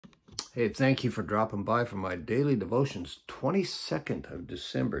Hey, thank you for dropping by for my daily devotions, 22nd of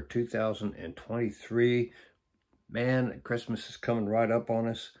December, 2023. Man, Christmas is coming right up on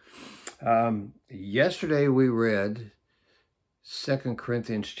us. Yesterday we read 2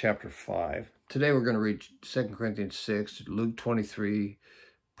 Corinthians chapter 5. Today we're going to read 2 Corinthians 6, Luke 23,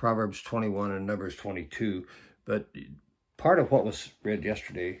 Proverbs 21, and Numbers 22. But part of what was read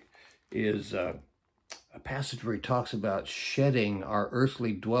yesterday is a passage where he talks about shedding our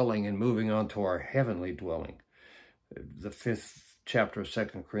earthly dwelling and moving on to our heavenly dwelling. The 5th chapter of 2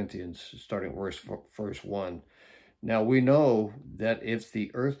 Corinthians, starting verse 1. Now we know that if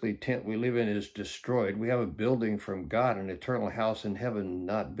the earthly tent we live in is destroyed, we have a building from God, an eternal house in heaven,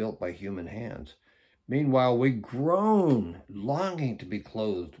 not built by human hands. Meanwhile, we groan, longing to be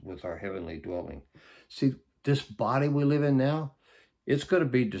clothed with our heavenly dwelling. See, this body we live in now, it's going to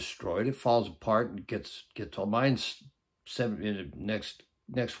be destroyed. It falls apart and gets all. Mine's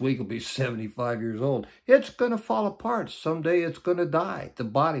next week will be 75 years old. It's going to fall apart. Someday it's going to die. The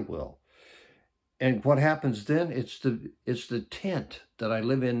body will. And what happens then? It's the tent that I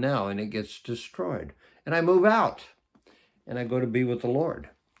live in now, and it gets destroyed. And I move out, and I go to be with the Lord.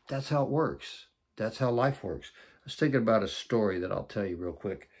 That's how it works. That's how life works. I was thinking about a story that I'll tell you real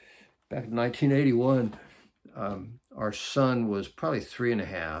quick. Back in 1981, our son was probably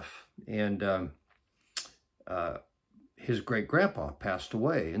 3.5, and his great-grandpa passed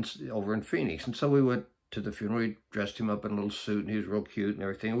away over in Phoenix. And so we went to the funeral. We dressed him up in a little suit, and he was real cute and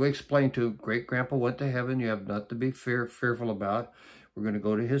everything. We explained to him, great-grandpa went to heaven. You have nothing to be fearful about. We're going to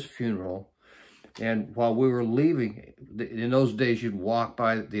go to his funeral. And while we were leaving, in those days, you'd walk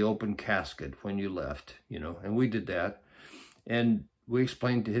by the open casket when you left, and we did that. And we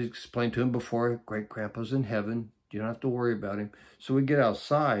explained to him before, great-grandpa's in heaven. You don't have to worry about him. So we get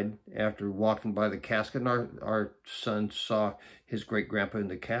outside after walking by the casket, and our son saw his great-grandpa in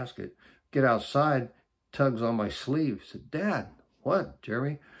the casket. Get outside, tugs on my sleeve, said, "Dad." "What,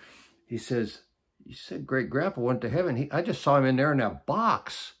 Jeremy?" He says, "You said great-grandpa went to heaven. I just saw him in there in that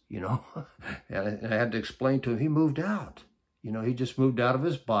box, and I had to explain to him, he moved out. He just moved out of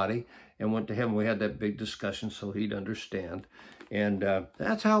his body and went to heaven." We had that big discussion so he'd understand. And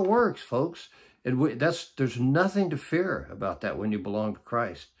that's how it works, folks. There's nothing to fear about that when you belong to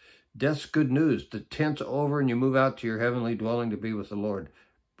Christ. Death's good news. The tent's over and you move out to your heavenly dwelling to be with the Lord.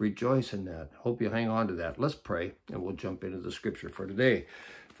 Rejoice in that. Hope you hang on to that. Let's pray, and we'll jump into the scripture for today.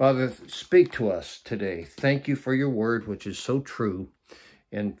 Father, speak to us today. Thank you for your word, which is so true,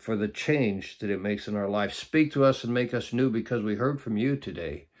 and for the change that it makes in our life. Speak to us and make us new because we heard from you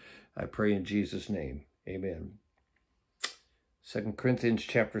today. I pray in Jesus' name. Amen. 2 Corinthians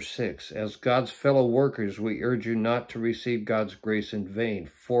chapter 6. As God's fellow workers, we urge you not to receive God's grace in vain.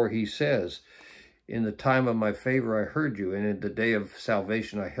 For he says, "In the time of my favor I heard you, and in the day of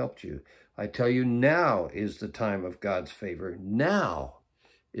salvation I helped you." I tell you, now is the time of God's favor. Now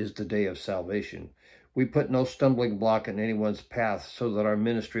is the day of salvation. We put no stumbling block in anyone's path so that our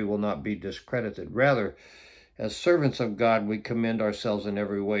ministry will not be discredited. Rather, as servants of God, we commend ourselves in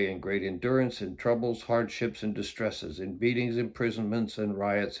every way, in great endurance, in troubles, hardships, and distresses, in beatings, imprisonments, and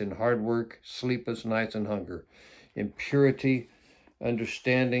riots, in hard work, sleepless nights, and hunger, in purity,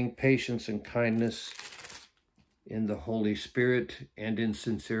 understanding, patience, and kindness, in the Holy Spirit, and in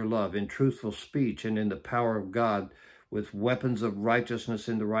sincere love, in truthful speech, and in the power of God, with weapons of righteousness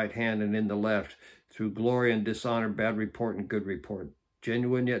in the right hand and in the left, through glory and dishonor, bad report and good report,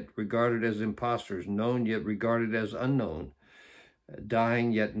 genuine yet regarded as impostors, known yet regarded as unknown,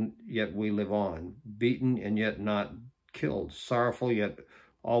 dying yet we live on, beaten and yet not killed, sorrowful yet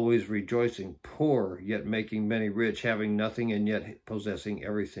always rejoicing, poor yet making many rich, having nothing and yet possessing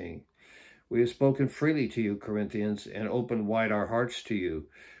everything. We have spoken freely to you, Corinthians, and opened wide our hearts to you.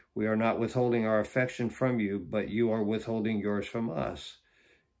 We are not withholding our affection from you, but you are withholding yours from us.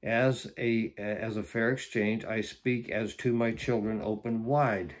 As a fair exchange, I speak as to my children, open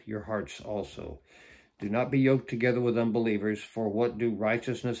wide your hearts also. Do not be yoked together with unbelievers, for what do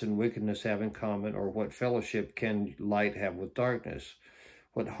righteousness and wickedness have in common, or what fellowship can light have with darkness?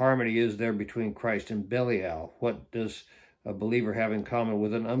 What harmony is there between Christ and Belial? What does a believer have in common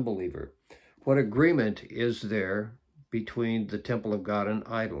with an unbeliever? What agreement is there between the temple of God and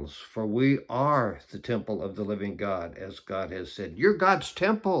idols? For we are the temple of the living God, as God has said. You're God's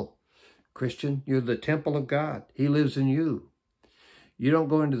temple, Christian. You're the temple of God. He lives in you. You don't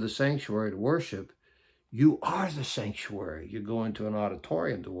go into the sanctuary to worship. You are the sanctuary. You go into an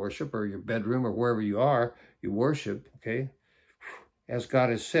auditorium to worship, or your bedroom, or wherever you are, you worship, okay? As God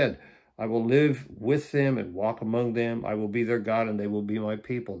has said, I will live with them and walk among them. I will be their God, and they will be my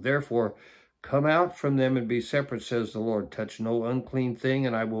people. Therefore, Come out from them and be separate, says the Lord. Touch no unclean thing,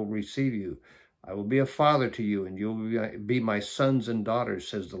 and I will receive you. I will be a father to you, and you will be my sons and daughters,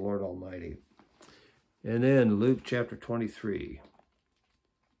 says the Lord Almighty. And then Luke chapter 23.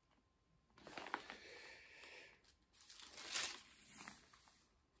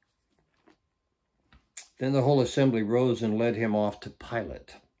 Then the whole assembly rose and led him off to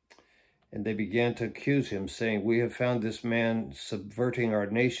Pilate. And they began to accuse him, saying, We have found this man subverting our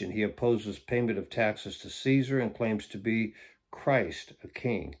nation. He opposes payment of taxes to Caesar and claims to be Christ, a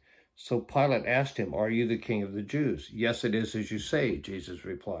king. So Pilate asked him, Are you the king of the Jews? Yes, it is as you say, Jesus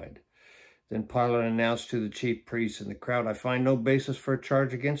replied. Then Pilate announced to the chief priests and the crowd, I find no basis for a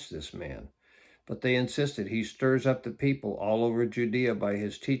charge against this man. But they insisted, he stirs up the people all over Judea by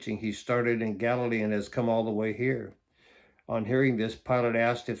his teaching. He started in Galilee and has come all the way here. On hearing this, Pilate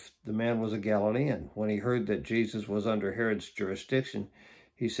asked if the man was a Galilean. When he heard that Jesus was under Herod's jurisdiction,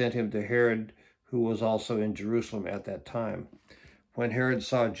 he sent him to Herod, who was also in Jerusalem at that time. When Herod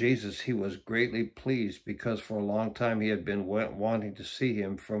saw Jesus, he was greatly pleased, because for a long time he had been wanting to see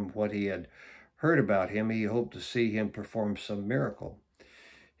him. From what he had heard about him, he hoped to see him perform some miracle.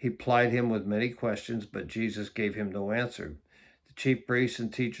 He plied him with many questions, but Jesus gave him no answer. The chief priests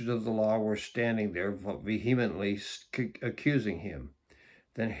and teachers of the law were standing there, vehemently accusing him.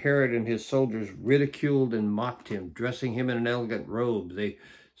 Then Herod and his soldiers ridiculed and mocked him, dressing him in an elegant robe. They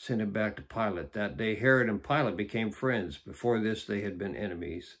sent him back to Pilate. That day Herod and Pilate became friends. Before this they had been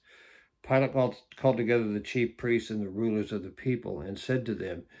enemies. Pilate called together the chief priests and the rulers of the people and said to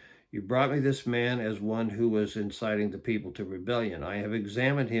them, You brought me this man as one who was inciting the people to rebellion. I have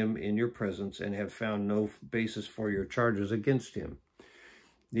examined him in your presence and have found no basis for your charges against him.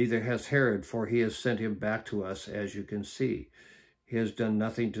 Neither has Herod, for he has sent him back to us, as you can see. He has done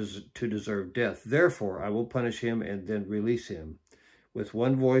nothing to deserve death. Therefore, I will punish him and then release him. With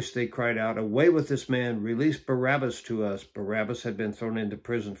one voice they cried out, Away with this man! Release Barabbas to us! Barabbas had been thrown into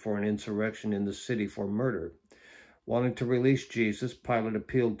prison for an insurrection in the city for murder. Wanting to release Jesus, Pilate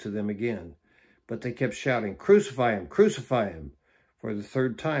appealed to them again. But they kept shouting, Crucify him! Crucify him! For the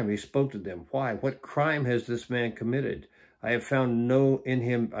third time he spoke to them. Why? What crime has this man committed? I have found in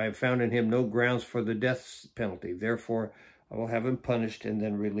him no grounds for the death penalty. Therefore, I will have him punished and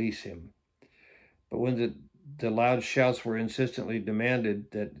then release him. But when the loud shouts were insistently demanded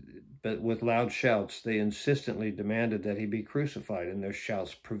with loud shouts, they insistently demanded that he be crucified, and their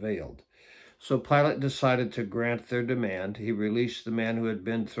shouts prevailed. So Pilate decided to grant their demand. He released the man who had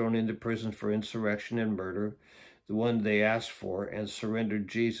been thrown into prison for insurrection and murder, the one they asked for, and surrendered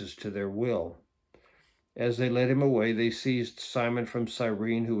Jesus to their will. As they led him away, they seized Simon from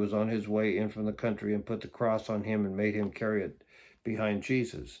Cyrene, who was on his way in from the country, and put the cross on him and made him carry it behind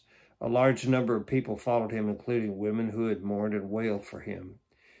Jesus. A large number of people followed him, including women who had mourned and wailed for him.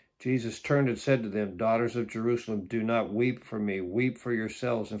 Jesus turned and said to them, Daughters of Jerusalem, do not weep for me. Weep for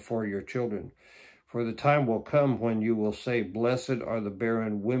yourselves and for your children. For the time will come when you will say, Blessed are the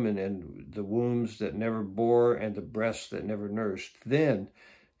barren women and the wombs that never bore and the breasts that never nursed. Then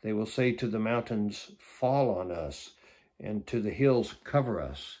they will say to the mountains, Fall on us, and to the hills, cover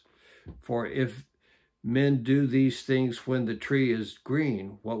us. For if men do these things when the tree is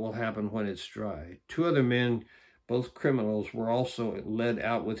green, what will happen when it's dry? 2 other men, both criminals, were also led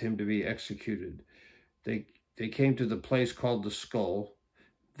out with him to be executed. They came to the place called the Skull.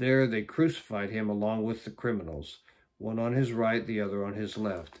 There they crucified him along with the criminals, one on his right, the other on his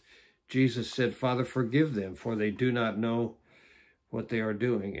left. Jesus said, Father, forgive them, for they do not know what they are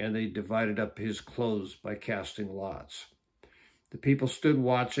doing. And they divided up his clothes by casting lots. The people stood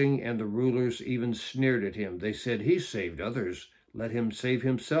watching, and the rulers even sneered at him. They said, He saved others. Let him save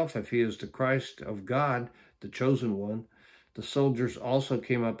himself if he is the Christ of God, the chosen one. The soldiers also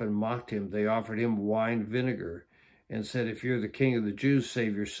came up and mocked him. They offered him wine vinegar and said, If you're the king of the Jews,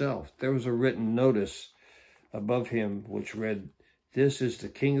 save yourself. There was a written notice above him which read, This is the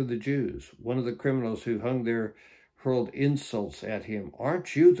king of the Jews. One of the criminals who hung there hurled insults at him.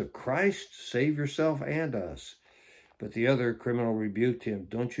 Aren't you the Christ? Save yourself and us. But the other criminal rebuked him.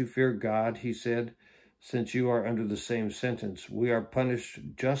 Don't you fear God, he said, since you are under the same sentence. We are punished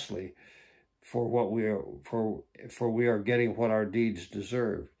justly for what we are, for we are getting what our deeds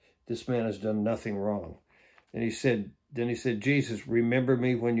deserve. This man has done nothing wrong. And he said, Jesus, remember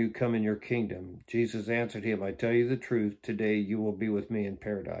me when you come in your kingdom. Jesus answered him, I tell you the truth, today you will be with me in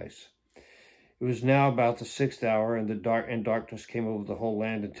paradise. It was now about the 6th hour, and darkness came over the whole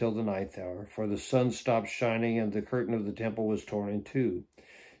land until the 9th hour, for the sun stopped shining, and the curtain of the temple was torn in two.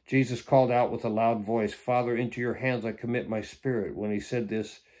 Jesus called out with a loud voice, Father, into your hands I commit my spirit. When he said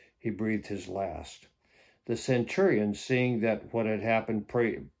this, he breathed his last. The centurion, seeing that what had happened,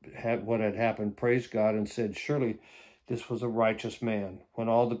 praised God and said, "Surely this was a righteous man." When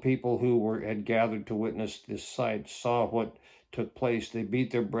all the people who had gathered to witness this sight saw what took place, they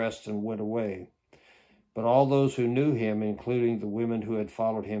beat their breasts and went away. But all those who knew him, including the women who had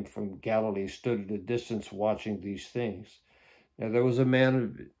followed him from Galilee, stood at a distance watching these things. Now there was a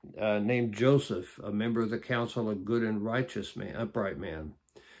man named Joseph, a member of the council, a good and righteous man, upright man,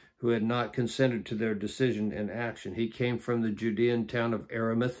 who had not consented to their decision and action. He came from the Judean town of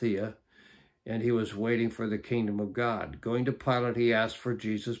Arimathea, and he was waiting for the kingdom of God. Going to Pilate, he asked for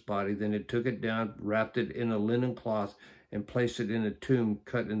Jesus' body. Then he took it down, wrapped it in a linen cloth, and placed it in a tomb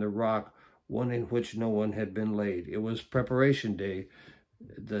cut in the rock, one in which no one had been laid. It was preparation day,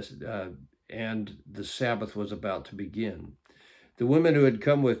 and the Sabbath was about to begin. The women who had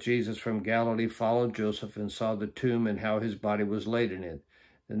come with Jesus from Galilee followed Joseph and saw the tomb and how his body was laid in it.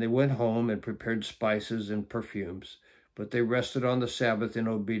 Then they went home and prepared spices and perfumes, but they rested on the Sabbath in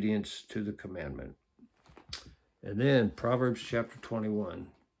obedience to the commandment. And then Proverbs chapter 21.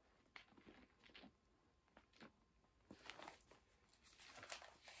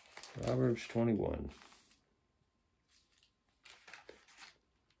 Proverbs 21.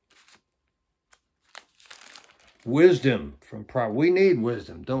 Wisdom from Proverbs. We need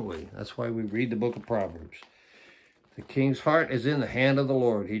wisdom, don't we? That's why we read the book of Proverbs. The king's heart is in the hand of the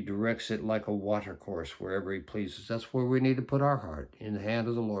Lord. He directs it like a watercourse wherever he pleases. That's where we need to put our heart, in the hand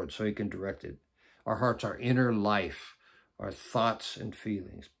of the Lord, so he can direct it. Our heart's our inner life, our thoughts and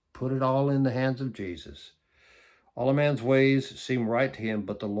feelings. Put it all in the hands of Jesus. All a man's ways seem right to him,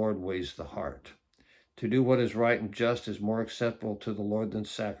 but the Lord weighs the heart. To do what is right and just is more acceptable to the Lord than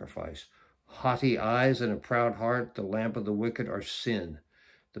sacrifice. Haughty eyes and a proud heart, the lamp of the wicked, are sin.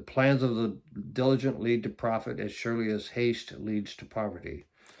 The plans of the diligent lead to profit as surely as haste leads to poverty.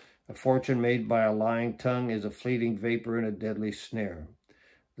 A fortune made by a lying tongue is a fleeting vapor and a deadly snare.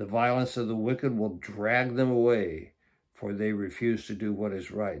 The violence of the wicked will drag them away, for they refuse to do what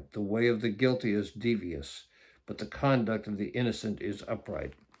is right. The way of the guilty is devious, but the conduct of the innocent is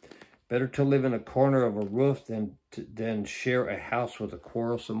upright. Better to live in a corner of a roof than share a house with a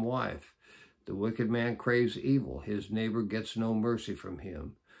quarrelsome wife. The wicked man craves evil. His neighbor gets no mercy from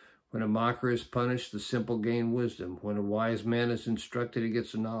him. When a mocker is punished, the simple gain wisdom. When a wise man is instructed, he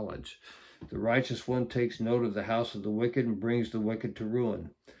gets knowledge. The righteous one takes note of the house of the wicked and brings the wicked to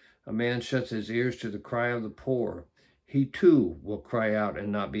ruin. A man shuts his ears to the cry of the poor. He too will cry out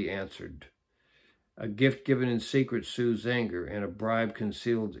and not be answered. A gift given in secret soothes anger, and a bribe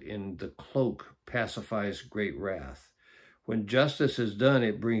concealed in the cloak pacifies great wrath. When justice is done,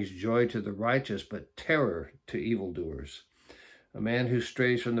 it brings joy to the righteous, but terror to evildoers. A man who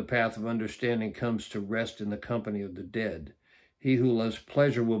strays from the path of understanding comes to rest in the company of the dead. He who loves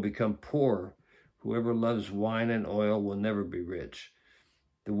pleasure will become poor. Whoever loves wine and oil will never be rich.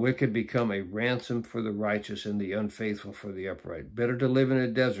 The wicked become a ransom for the righteous, and the unfaithful for the upright. Better to live in a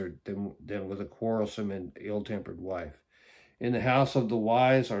desert than with a quarrelsome and ill-tempered wife. In the house of the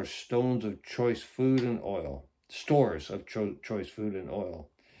wise are stones of choice food and oil, stores of choice food and oil.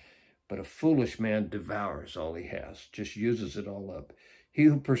 But a foolish man devours all he has, just uses it all up. He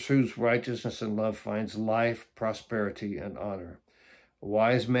who pursues righteousness and love finds life, prosperity, and honor. A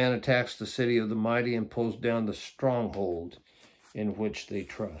wise man attacks the city of the mighty and pulls down the stronghold in which they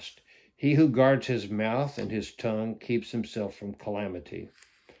trust. He who guards his mouth and his tongue keeps himself from calamity.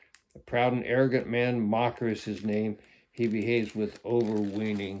 A proud and arrogant man, mocker is his name. He behaves with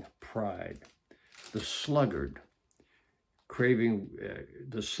overweening pride. The sluggard's craving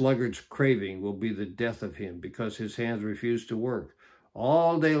will be the death of him, because his hands refuse to work.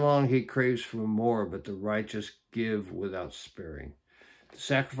 All day long he craves for more, but the righteous give without sparing. The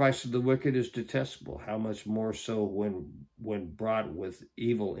sacrifice of the wicked is detestable, how much more so when brought with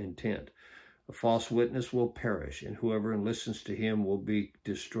evil intent. A false witness will perish, and whoever listens to him will be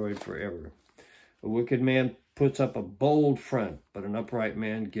destroyed forever. A wicked man puts up a bold front, but an upright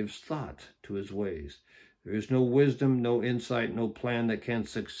man gives thought to his ways. There is no wisdom, no insight, no plan that can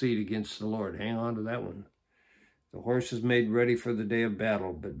succeed against the Lord. Hang on to that one. The horse is made ready for the day of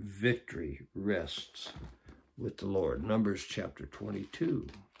battle, but victory rests with the Lord. Numbers chapter 22.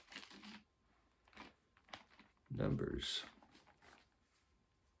 Numbers.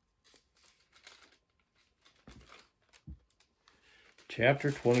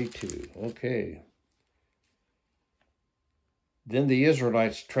 Chapter 22. Okay. Then the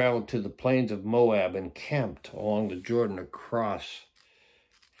Israelites traveled to the plains of Moab and camped along the Jordan across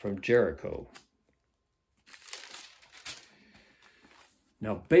from Jericho.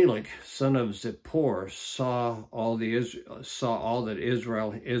 Now Balak, son of Zippor, saw all that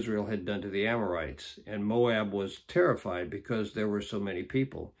Israel had done to the Amorites, and Moab was terrified because there were so many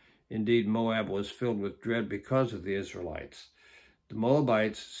people. Indeed, Moab was filled with dread because of the Israelites. The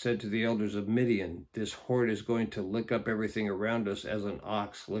Moabites said to the elders of Midian, "This horde is going to lick up everything around us as an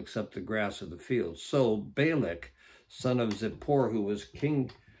ox licks up the grass of the field." So Balak, son of Zippor, who was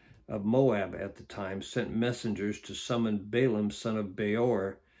king of Moab at the time, sent messengers to summon Balaam, son of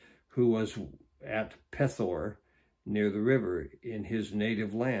Beor, who was at Pethor near the river in his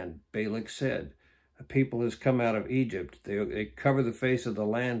native land. Balak said, "A people has come out of Egypt. They cover the face of the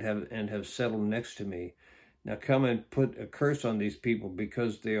land and have settled next to me. Now come and put a curse on these people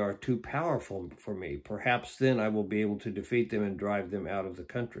because they are too powerful for me. Perhaps then I will be able to defeat them and drive them out of the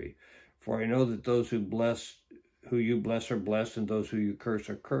country. For I know that those who you bless are blessed, and those who you curse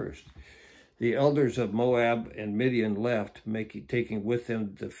are cursed." The elders of Moab and Midian left, taking with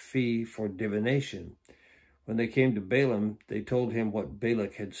them the fee for divination. When they came to Balaam, they told him what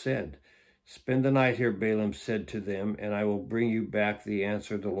Balak had said. "Spend the night here," Balaam said to them, "and I will bring you back the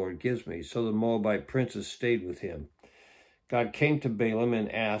answer the Lord gives me." So the Moabite princes stayed with him. God came to Balaam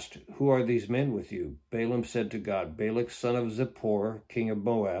and asked, "Who are these men with you?" Balaam said to God, "Balak, son of Zippor, king of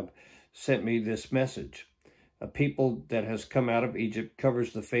Moab, sent me this message. A people that has come out of Egypt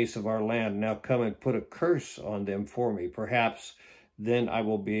covers the face of our land. Now come and put a curse on them for me. Perhaps then I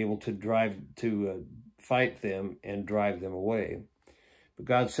will be able to fight them and drive them away." But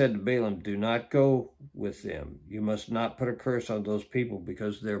God said to Balaam, "Do not go with them. You must not put a curse on those people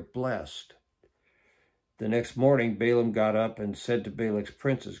because they're blessed." The next morning, Balaam got up and said to Balak's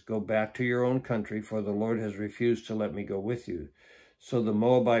princes, "Go back to your own country, for the Lord has refused to let me go with you." So the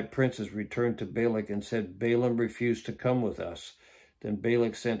Moabite princes returned to Balak and said, "Balaam refused to come with us." Then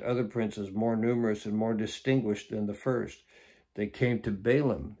Balak sent other princes, more numerous and more distinguished than the first. They came to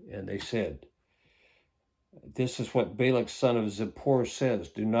Balaam and they said, "This is what Balak, son of Zippor, says.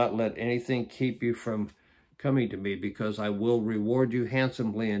 Do not let anything keep you from coming to me, because I will reward you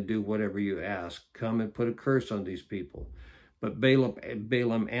handsomely and do whatever you ask. Come and put a curse on these people." But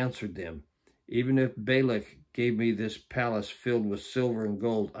Balaam answered them, "Even if Balak gave me this palace filled with silver and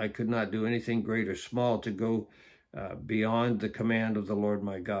gold, I could not do anything great or small to go beyond the command of the Lord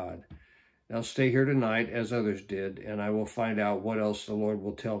my God. Now stay here tonight as others did, and I will find out what else the Lord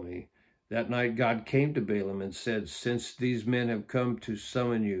will tell me." That night God came to Balaam and said, "Since these men have come to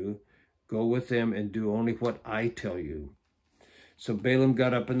summon you, go with them and do only what I tell you." So Balaam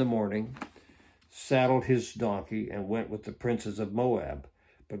got up in the morning, saddled his donkey, and went with the princes of Moab.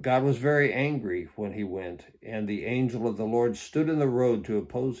 But God was very angry when he went, and the angel of the Lord stood in the road to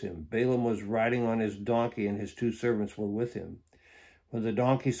oppose him. Balaam was riding on his donkey, and his 2 servants were with him. When the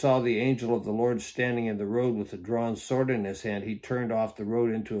donkey saw the angel of the Lord standing in the road with a drawn sword in his hand, he turned off the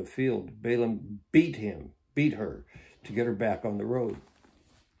road into a field. Balaam beat her to get her back on the road.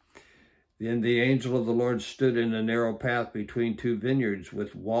 Then the angel of the Lord stood in a narrow path between 2 vineyards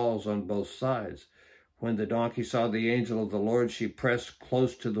with walls on both sides. When the donkey saw the angel of the Lord, she pressed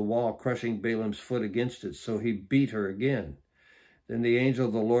close to the wall, crushing Balaam's foot against it, so he beat her again. Then the angel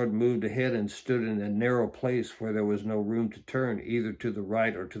of the Lord moved ahead and stood in a narrow place where there was no room to turn, either to the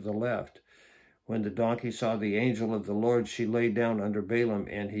right or to the left. When the donkey saw the angel of the Lord, she lay down under Balaam,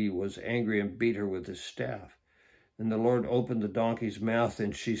 and he was angry and beat her with his staff. Then the Lord opened the donkey's mouth,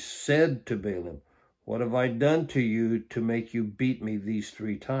 and she said to Balaam, "What have I done to you to make you beat me these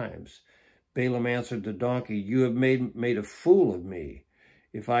 3 times?" Balaam answered the donkey, "You have made a fool of me.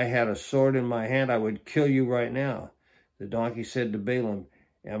 If I had a sword in my hand, I would kill you right now." The donkey said to Balaam,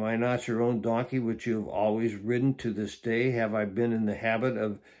 "Am I not your own donkey, which you have always ridden to this day? Have I been in the habit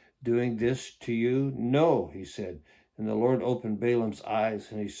of doing this to you?" "No," he said. And the Lord opened Balaam's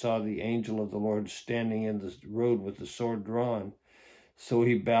eyes, and he saw the angel of the Lord standing in the road with the sword drawn. So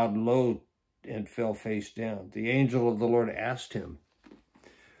he bowed low and fell face down. The angel of the Lord asked him,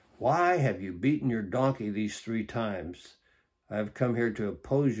 "Why have you beaten your donkey these 3 times? I have come here to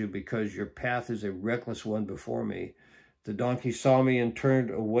oppose you because your path is a reckless one before me. The donkey saw me and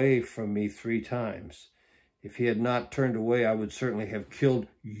turned away from me 3 times. If he had not turned away, I would certainly have killed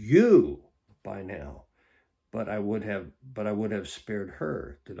you by now. But I would have spared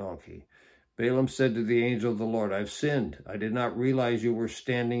her," the donkey. Balaam said to the angel of the Lord, "I've sinned. I did not realize you were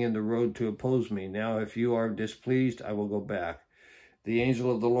standing in the road to oppose me. Now, if you are displeased, I will go back." The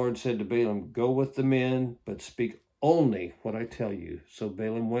angel of the Lord said to Balaam, "Go with the men, but speak only what I tell you." So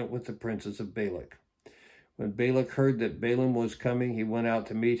Balaam went with the princes of Balak. When Balak heard that Balaam was coming, he went out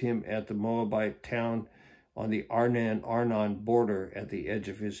to meet him at the Moabite town on the Arnon border at the edge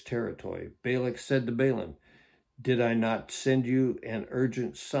of his territory. Balak said to Balaam, Did I not send you an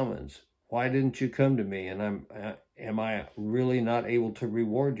urgent summons? Why didn't you come to me? And am I really not able to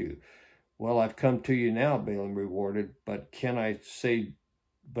reward you? Well, I've come to you now, Balaam rewarded, but can I say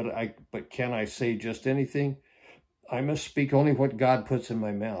just anything? I must speak only what God puts in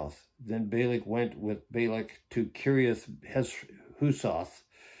my mouth. Then Balak went with Balak to Kiriath Huzoth.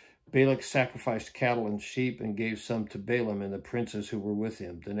 Balak sacrificed cattle and sheep and gave some to Balaam and the princes who were with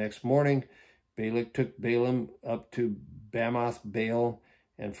him. The next morning, Balak took Balaam up to Bamoth Baal,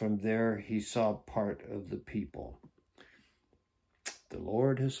 and from there he saw part of the people. The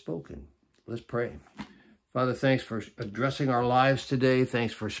Lord has spoken. Let's pray. Father, thanks for addressing our lives today.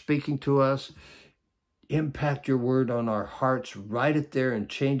 Thanks for speaking to us. Impact your word on our hearts. Write it there and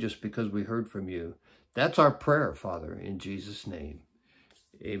change us because we heard from you. That's our prayer, Father, in Jesus' name.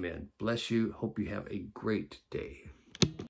 Amen. Bless you. Hope you have a great day.